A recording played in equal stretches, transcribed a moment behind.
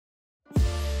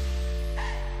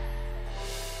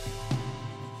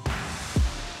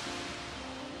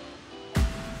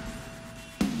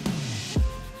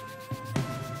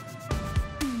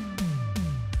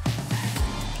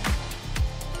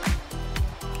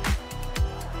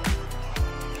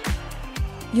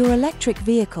Your electric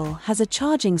vehicle has a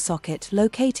charging socket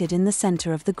located in the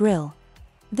center of the grille.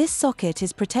 This socket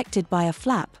is protected by a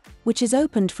flap, which is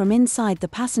opened from inside the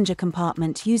passenger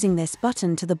compartment using this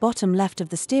button to the bottom left of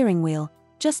the steering wheel,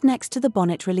 just next to the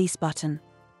bonnet release button.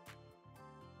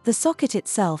 The socket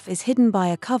itself is hidden by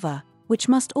a cover, which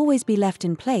must always be left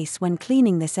in place when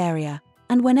cleaning this area,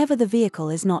 and whenever the vehicle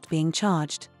is not being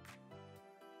charged.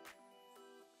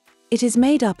 It is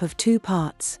made up of two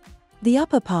parts. The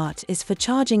upper part is for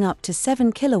charging up to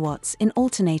 7 kilowatts in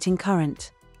alternating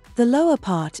current. The lower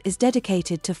part is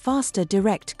dedicated to faster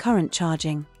direct current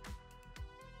charging.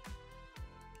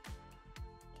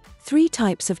 3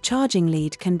 types of charging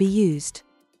lead can be used.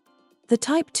 The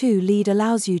Type 2 lead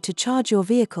allows you to charge your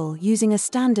vehicle using a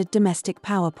standard domestic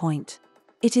power point.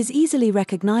 It is easily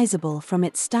recognizable from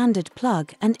its standard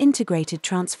plug and integrated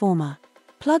transformer.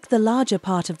 Plug the larger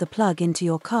part of the plug into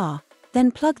your car, then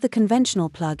plug the conventional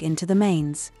plug into the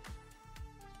mains.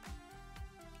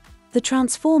 The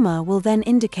transformer will then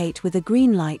indicate with a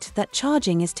green light that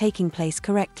charging is taking place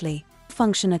correctly. If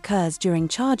function occurs during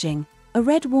charging, a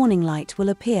red warning light will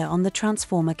appear on the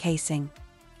transformer casing.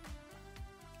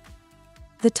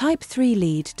 The Type 3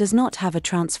 lead does not have a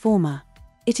transformer.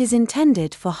 It is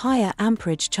intended for higher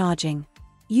amperage charging.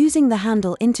 Using the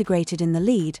handle integrated in the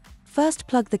lead, first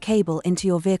plug the cable into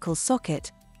your vehicle's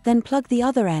socket, then plug the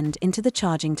other end into the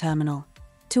charging terminal.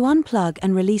 To unplug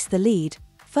and release the lead,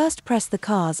 first press the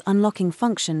car's unlocking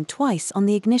function twice on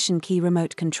the ignition key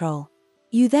remote control.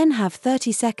 You then have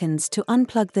 30 seconds to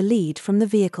unplug the lead from the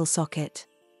vehicle socket.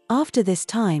 After this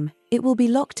time, it will be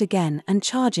locked again and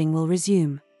charging will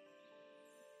resume.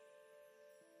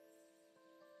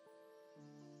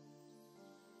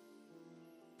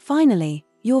 Finally,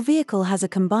 your vehicle has a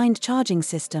combined charging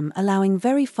system allowing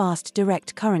very fast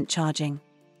direct current charging.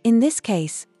 In this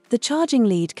case, the charging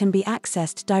lead can be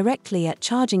accessed directly at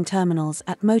charging terminals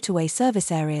at motorway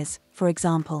service areas, for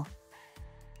example.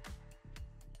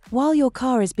 While your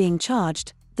car is being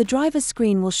charged, the driver's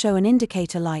screen will show an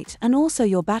indicator light and also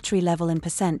your battery level in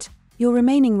 %, your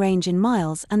remaining range in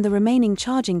miles and the remaining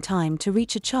charging time to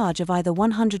reach a charge of either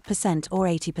 100% or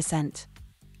 80%.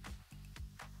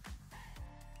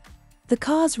 The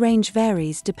car's range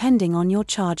varies depending on your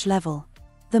charge level.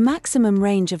 The maximum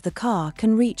range of the car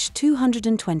can reach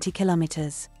 220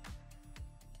 kilometers.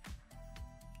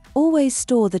 Always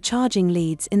store the charging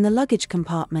leads in the luggage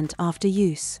compartment after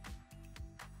use.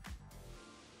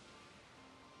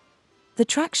 The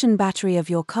traction battery of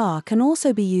your car can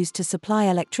also be used to supply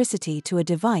electricity to a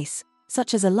device,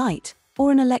 such as a light,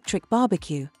 or an electric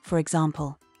barbecue, for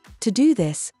example. To do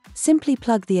this, simply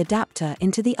plug the adapter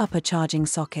into the upper charging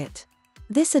socket.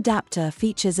 This adapter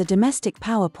features a domestic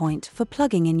power point for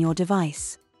plugging in your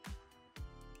device.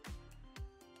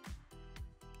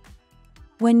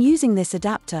 When using this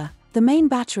adapter, the main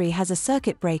battery has a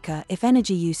circuit breaker if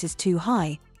energy use is too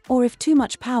high, or if too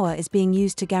much power is being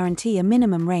used to guarantee a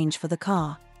minimum range for the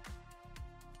car.